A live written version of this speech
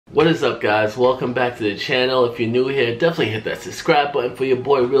What is up, guys? Welcome back to the channel. If you're new here, definitely hit that subscribe button for your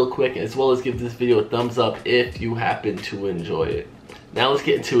boy real quick, as well as give this video a thumbs up if you happen to enjoy it. Now let's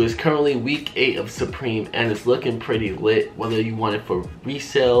get into it. It's currently week 8 of Supreme and it's looking pretty lit, whether you want it for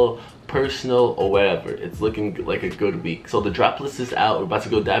resale, personal, or whatever. It's looking like a good week. So the drop list is out. We're about to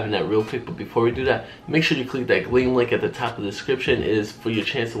go dive in that real quick, but before we do that, make sure you click that green link at the top of the description. It is for your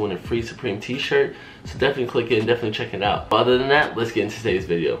chance to win a free Supreme t-shirt. So definitely click it and definitely check it out. But other than that, let's get into today's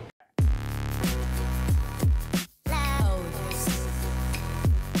video.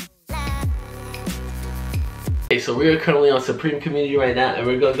 Okay, so we are currently on Supreme Community right now, and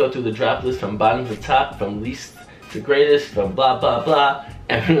we're going to go through the drop list from bottom to top, from least to greatest, from blah blah blah,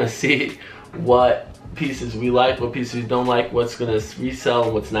 and we're going to see what pieces we like, what pieces we don't like, what's going to resell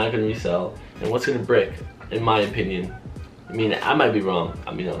and what's not going to resell, and what's going to break, in my opinion. I mean, I might be wrong.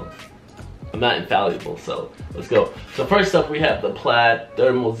 I mean, I'm not infallible, so let's go. So first up, we have the plaid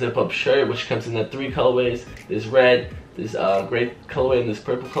thermal zip-up shirt, which comes in the 3 colorways. There's red, there's gray colorway, and this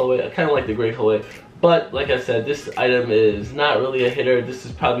purple colorway. I kind of like the gray colorway. But like I said, this item is not really a hitter. This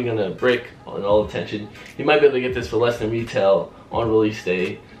is probably gonna break on all attention. You might be able to get this for less than retail on release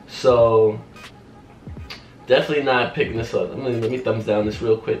day. So definitely not picking this up. Let me thumbs down this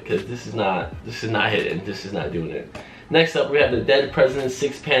real quick because this is not hitting. This is not doing it. Next up, we have the Dead President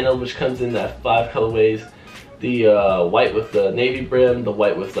 6 panel, which comes in that 5 colorways. The white with the navy brim, the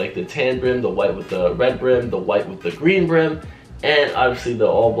white with like the tan brim, the white with the red brim, the white with the green brim. And obviously the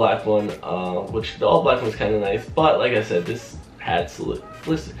all black one, which the all black one's kind of nice, but like I said, this hat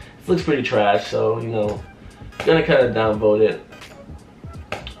looks pretty trash, so you know, gonna kind of downvote it.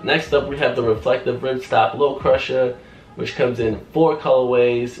 Next up, we have the reflective ripstop low crusher, which comes in 4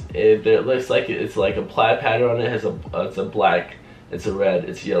 colorways. It looks like it's like a plaid pattern on it. It has it's a black, it's a red,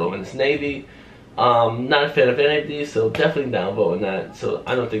 it's yellow, and it's navy. Not a fan of any of these, so definitely downvoting that. So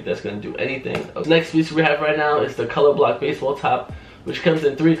I don't think that's going to do anything. Next piece we have right now is the color block baseball top, which comes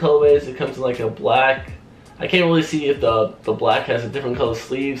in 3 colorways. It comes in like a black. I can't really see if the black has a different color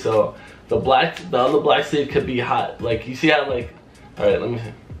sleeve, so the other black sleeve could be hot. Like you see how like, all right, let me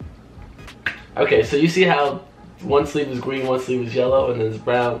see. Okay, so you see how one sleeve is green, one sleeve is yellow, and then it's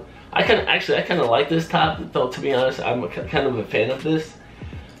brown. I kind of like this top, though. To be honest, I'm kind of a fan of this.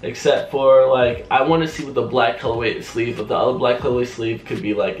 Except for like, I want to see what the black colorway sleeve, but the other black colorway sleeve could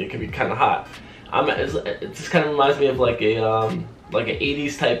be like, it could be kind of hot. It just kind of reminds me of like an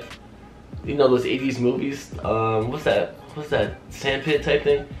 80s type, you know, those 80s movies. What's that sandpit type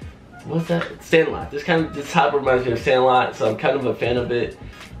thing? What's that? Sandlot. This top reminds me of Sandlot, so I'm kind of a fan of it.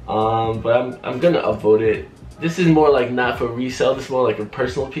 But I'm gonna upvote it. This is more like not for resale. This is more like a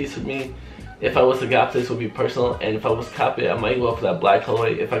personal piece for me. If I was to cop this, it would be personal, and if I was to cop it, I might go for that black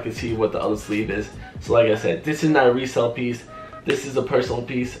colorway if I could see what the other sleeve is. So like I said, this is not a resale piece. This is a personal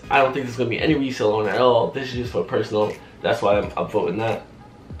piece. I don't think there's going to be any resale on it at all. This is just for personal. That's why I'm upvoting that.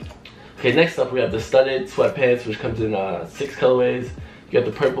 Okay, next up we have the studded sweatpants, which comes in 6 colorways. You got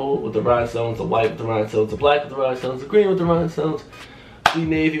the purple with the rhinestones, the white with the rhinestones, the black with the rhinestones, the green with the rhinestones, the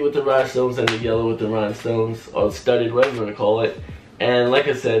navy with the rhinestones, and the yellow with the rhinestones, or studded, whatever you want to call it. And like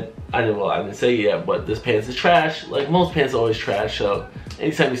I said, I didn't say it yet, but this pants is trash. Like most pants are always trash, so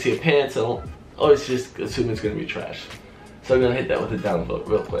anytime you see a pants, I don't always just assume it's gonna be trash. So I'm gonna hit that with a downvote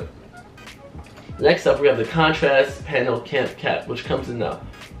real quick. Next up, we have the contrast panel camp cap, which comes in 5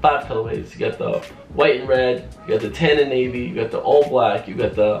 colorways. You got the white and red, you got the tan and navy, you got the all black, you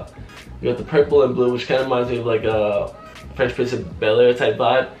got the purple and blue, which kind of reminds me of like a Fresh Prince of Bel-Air type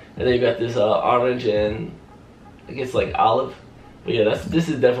vibe, and then you got this orange and I guess like olive. But yeah, this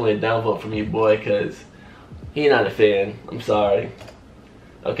is definitely a downvote for me, boy, because you're not a fan. I'm sorry.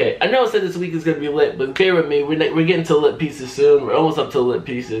 Okay, I know I said this week is going to be lit, but bear with me. We're getting to lit pieces soon. We're almost up to lit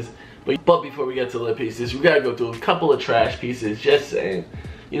pieces. But before we get to lit pieces, we got to go through a couple of trash pieces. Just saying.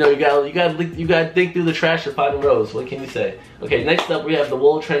 You know, you gotta dig through the trash to find the rose. What can you say? Okay, next up we have the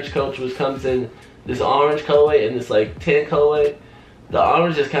wool trench coat, which comes in this orange colorway and this like tan colorway. The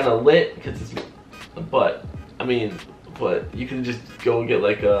orange is kind of lit because it's, but you can just go and get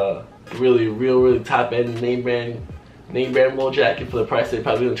like a really top end name brand wool jacket for the price they're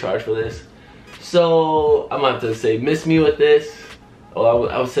probably gonna charge for this. So I'm gonna have to say miss me with this. I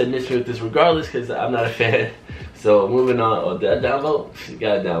would say miss me with this regardless because I'm not a fan. So moving on. Oh, did I downvote? You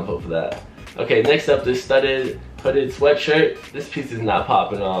got a downvote for that. Okay, next up, this studded hooded sweatshirt. This piece is not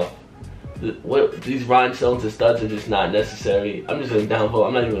popping off. These rhinestones and studs are just not necessary. I'm just gonna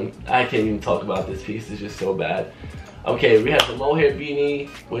downvote. I can't even talk about this piece. It's just so bad. Okay, we have the mohair beanie,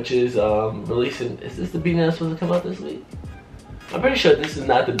 which is releasing. Is this the beanie that's supposed to come out this week? I'm pretty sure this is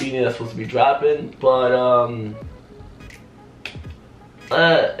not the beanie that's supposed to be dropping, but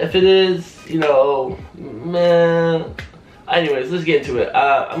If it is, you know, man. Anyways, let's get into it.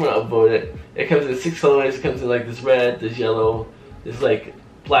 I'm gonna upvote it. It comes in 6 colorways. It comes in like this red, this yellow, this like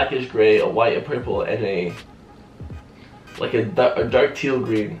blackish gray, a white, a purple, and a dark teal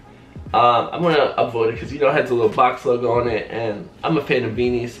green. I'm gonna upvote it because, you know, it has a little box logo on it, and I'm a fan of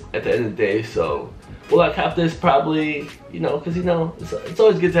beanies at the end of the day. So will I cop this? Probably, you know, because, you know, it's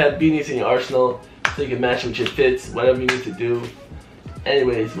always good to have beanies in your arsenal so you can match with your fits, whatever you need to do.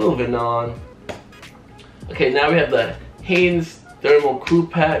 Anyways, moving on. Okay, now we have the Hanes Thermal Crew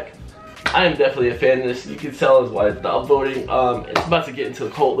Pack. I am definitely a fan of this. You can tell as why the upvoting. It's about to get into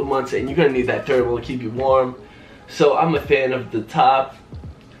the colder months, and you're gonna need that thermal to keep you warm. So I'm a fan of the top.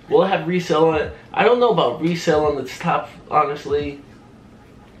 Will it have ReSeLL on it? I don't know about ReSeLL on the top, honestly.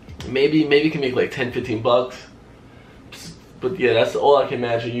 Maybe it can make like 10-15 bucks. But yeah, that's all I can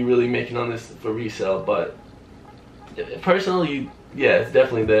imagine you really making on this for ReSeLL. But personally, yeah, it's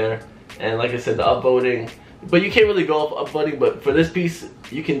definitely there. And like I said, the upvoting. But you can't really go up upvoting. But for this piece,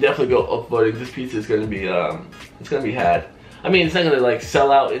 you can definitely go upvoting. This piece is gonna be it's gonna be had. I mean, it's not gonna like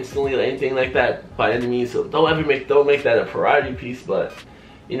sell out instantly or anything like that by any means. So don't make that a priority piece. But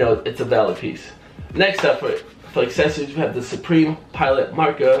you know, it's a valid piece. Next up for accessories, we have the Supreme Pilot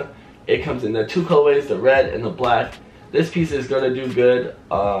Marker. It comes in the 2 colorways, the red and the black. This piece is gonna do good.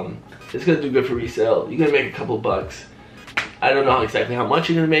 It's gonna do good for ReSeLL. You're gonna make a couple bucks. I don't know exactly how much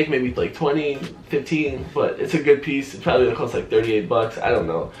you're gonna make, maybe like 20, 15, but it's a good piece. It's probably gonna cost like 38 bucks. I don't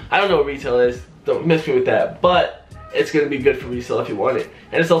know. I don't know what retail is. Don't miss me with that. But it's gonna be good for ReSeLL if you want it.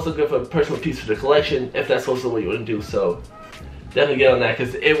 And it's also good for a personal piece for the collection if that's also what you wanna do. So definitely get on that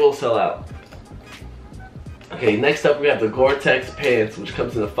because it will sell out. Okay, next up we have the Gore-Tex pants, which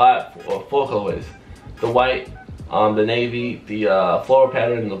comes in the 4 colorways. The white, the navy, the floral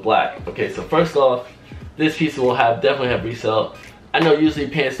pattern, and the black. Okay, so first off, this piece will definitely have ReSeLL. I know usually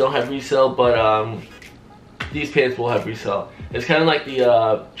pants don't have ReSeLL, but these pants will have ReSeLL. It's kind of like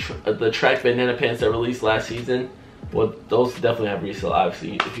the track bandana pants that released last season. Well, those definitely have ReSeLL,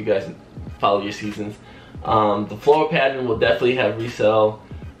 obviously, if you guys follow your seasons. The floral pattern will definitely have ReSeLL,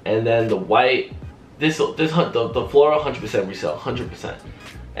 and then the white, the floral 100% ReSeLL, 100%.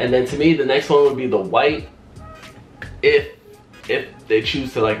 And then to me, the next one would be the white, if they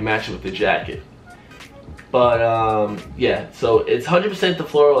choose to like match it with the jacket. But yeah, so it's 100% the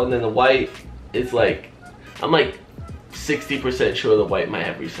floral, and then the white is like, I'm like 60% sure the white might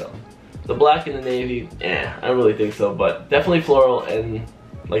have ReSeLL. The black and the navy, I don't really think so, but definitely floral and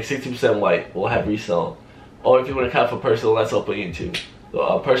like 60% white will have ReSeLL. Or if you want to cop for personal, that's open you too.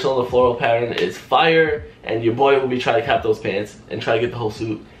 So personal, the floral pattern is fire, and your boy will be trying to cop those pants and try to get the whole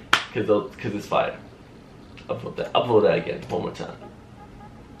suit because it's fire. Upload that again one more time.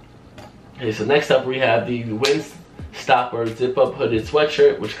 Okay, so next up we have the Windstopper zip-up hooded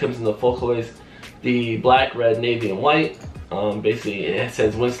sweatshirt, which comes in the 4 colors, the black, red, navy, and white. Basically, it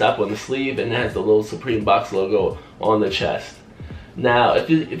says Windstopper on the sleeve, and it has the little Supreme box logo on the chest. Now, if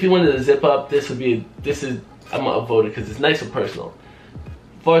you wanted to zip up, I'm gonna upvote it because it's nice and personal.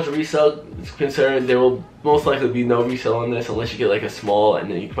 As far as the ReSeLL is concerned, there will most likely be no ReSeLL on this unless you get like a small, and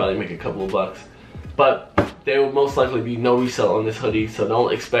then you can probably make a couple of bucks. But there will most likely be no ReSeLL on this hoodie, so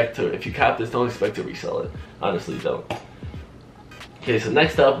don't expect to, if you cop this, don't expect to ReSeLL it. Honestly, don't. Okay, so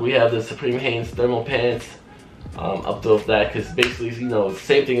next up we have the Supreme Hanes thermal pants. Upvote that because basically, you know,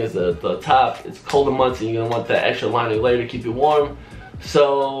 same thing as the top. It's colder months and you're gonna want that extra lining layer to keep you warm.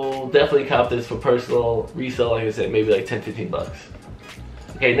 So definitely cop this for personal. ReSeLL, like I said, maybe like 10-15 bucks.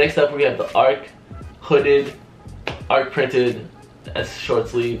 Okay, next up we have the ARC hooded, ARC printed as short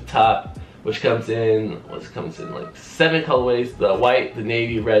sleeve top, which comes in like 7 colorways: the white, the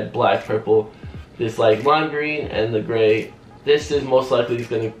navy, red, black, purple, this like lime green, and the gray. This is most likely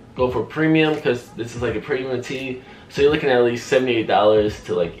gonna go for premium because this is like a premium tee. So you're looking at least $78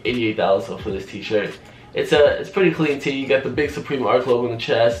 to like $88 for this t-shirt. It's pretty clean tee. You got the big Supreme ARC logo on the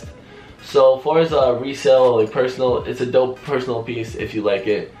chest. So as far as ReSeLL, like personal, it's a dope personal piece if you like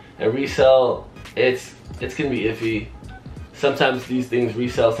it. And ReSeLL, it's gonna be iffy. Sometimes these things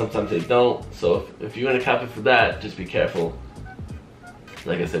ReSeLL, sometimes they don't. So if you want to cop it for that, just be careful.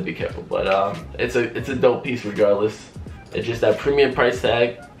 Like I said, be careful. But it's a dope piece regardless. It's just that premium price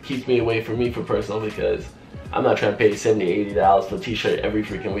tag keeps me away from me for personal because I'm not trying to pay $70, $80 for a t-shirt every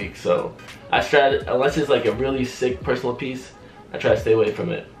freaking week. So I try to, unless it's like a really sick personal piece, I try to stay away from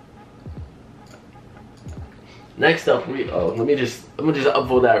it. Next up, I'm gonna just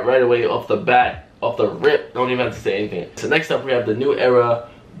upvote that right away off the bat, off the rip. Don't even have to say anything. So next up, we have the New Era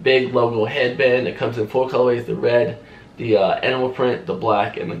big logo headband. It comes in 4 colorways: the red, the animal print, the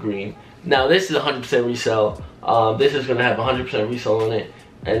black, and the green. Now this is 100% ReSeLL. This is gonna have 100% ReSeLL on it,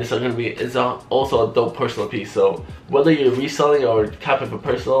 and it's also a dope personal piece. So whether you're reselling or copping for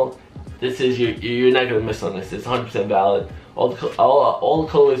personal, this is you're not gonna miss on this. It's 100% valid. All the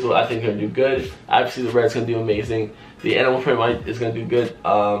colorways I think are gonna do good. Obviously the red's gonna do amazing. The animal print is gonna do good.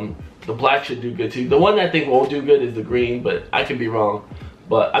 The black should do good too. The one I think won't do good is the green, but I could be wrong.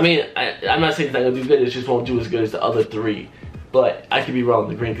 But I mean, I'm not saying it's not gonna do good. It just won't do as good as the other three. But I could be wrong.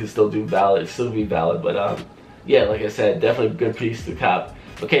 The green could still do valid. Still be valid. But yeah, like I said, definitely a good piece to cop.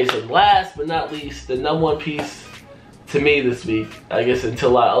 Okay, so last but not least, the #1 piece to me this week, I guess until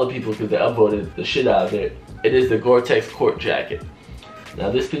a lot of other people because they upvoted the shit out of it, it is the Gore-Tex Court Jacket.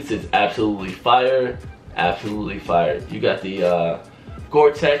 Now this piece is absolutely fire. Absolutely fire. You got the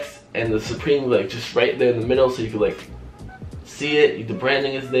Gore-Tex and the Supreme like just right there in the middle, so you can like see it. The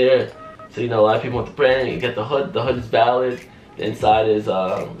branding is there, so you know a lot of people want the branding. You got the hood. The hood is valid. The inside is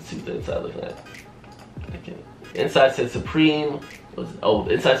let's see what the inside looks like. The inside says Supreme. Oh,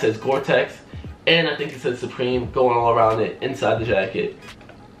 the inside says Gore-Tex, and I think it says Supreme going all around it inside the jacket.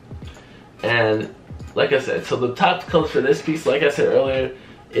 And like I said, so the top colors for this piece, like I said earlier,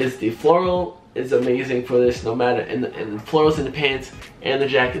 is the floral. Is amazing for this, no matter, and the florals in the pants and the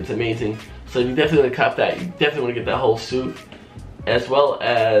jacket's amazing. So you definitely want to cop that. You definitely want to get that whole suit, as well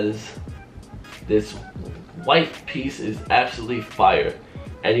as this white piece is absolutely fire.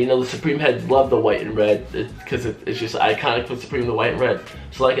 And you know the Supreme heads love the white and red because it's just iconic for Supreme, the white and red.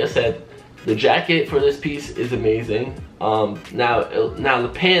 So like I said, the jacket for this piece is amazing. Now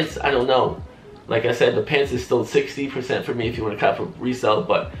the pants, I don't know. Like I said, the pants is still 60% for me if you want to cop for ReSeLL,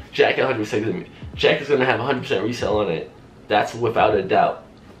 but jacket 100%. Jacket's gonna have 100% ReSeLL on it. That's without a doubt.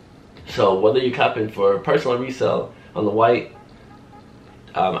 So whether you're copping for personal ReSeLL on the white,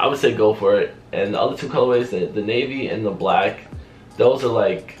 I would say go for it. And the other two colorways, the navy and the black, those are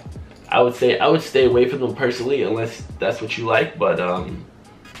like, I would stay away from them personally unless that's what you like. But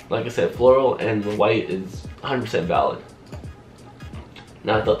like I said, floral and the white is 100% valid.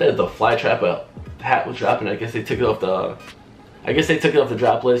 Now I thought that the Fly Trapper hat was dropping. I guess they took it off the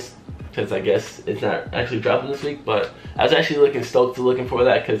drop list because I guess it's not actually dropping this week. But I was actually looking for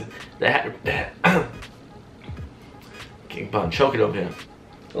that because the hat. I'm choking over here.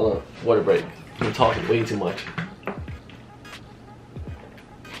 Hold on, water break. I'm talking way too much.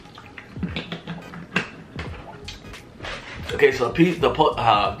 Okay, so the piece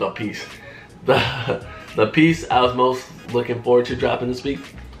I was most looking forward to dropping this week,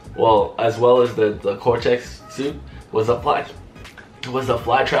 well, as well as the Gore-Tex suit, was a Fly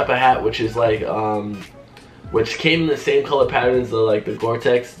Trapper hat, which is like which came in the same color patterns as like the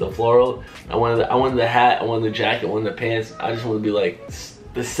Gore-Tex, the floral. I wanted the hat, I wanted the jacket, I wanted the pants. I just wanted to be like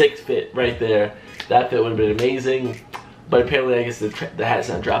the 6 fit right there. That fit would have been amazing. But apparently, I guess the hat's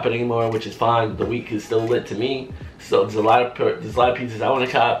not dropping anymore, which is fine. The week is still lit to me. So there's a lot of pieces I want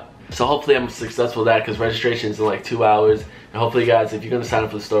to cop. So hopefully I'm successful with that because registration is in like 2 hours. And hopefully, guys, if you're gonna sign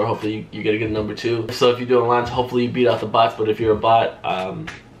up for the store, hopefully you get a good number too. So if you do online, hopefully you beat out the bots. But if you're a bot,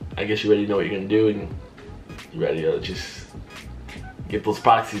 I guess you already know what you're gonna do and you're ready to just get those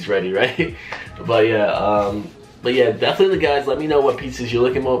proxies ready, right? But yeah, definitely, guys. Let me know what pieces you're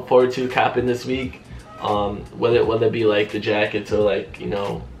looking forward to copping this week. Whether it be like the jackets or like, you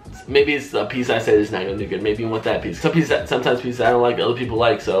know, maybe it's a piece I said is not gonna do good. Maybe you want that piece. Sometimes pieces I don't like, other people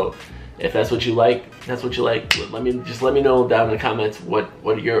like. So if that's what you like, that's what you like. Let me know down in the comments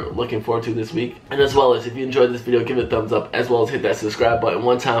what you're looking forward to this week. And as well as if you enjoyed this video, give it a thumbs up, as well as hit that subscribe button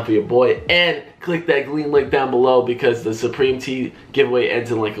one time for your boy, and click that green link down below because the Supreme Tee giveaway ends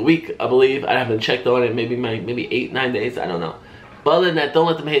in like a week, I believe. I haven't checked on it. Maybe 8-9 days. I don't know. But other than that, don't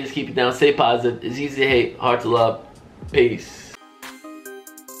let them haters keep you down. Stay positive. It's easy to hate, hard to love. Peace.